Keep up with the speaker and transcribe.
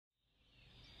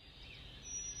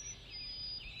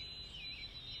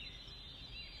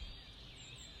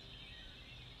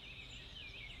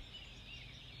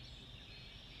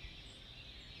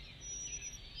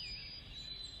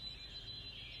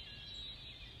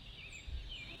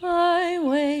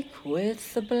lake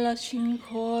with the blushing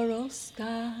coral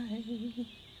sky.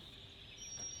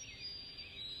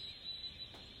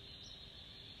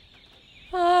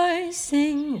 I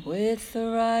sing with the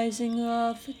rising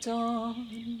of the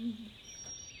dawn.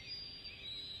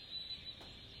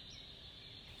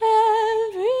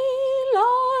 Every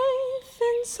life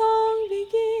in song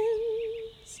begins.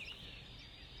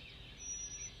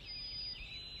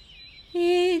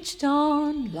 Each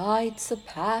dawn lights a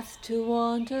path to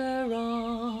wander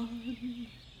on.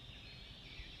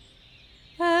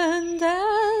 And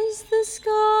as the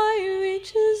sky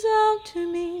reaches out to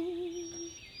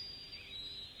me,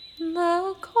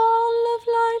 the call of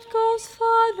light goes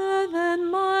farther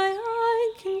than my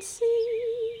eye can see.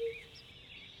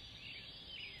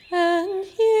 And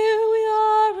here we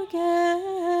are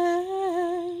again.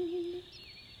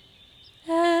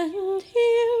 And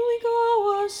here we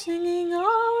go, singing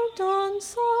our dawn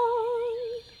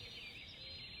song.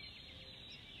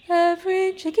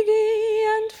 Every chickadee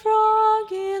and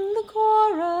frog in the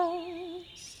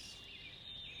chorus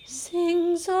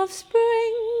sings of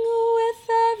spring with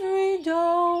every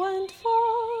doe and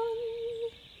fawn.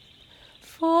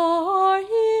 For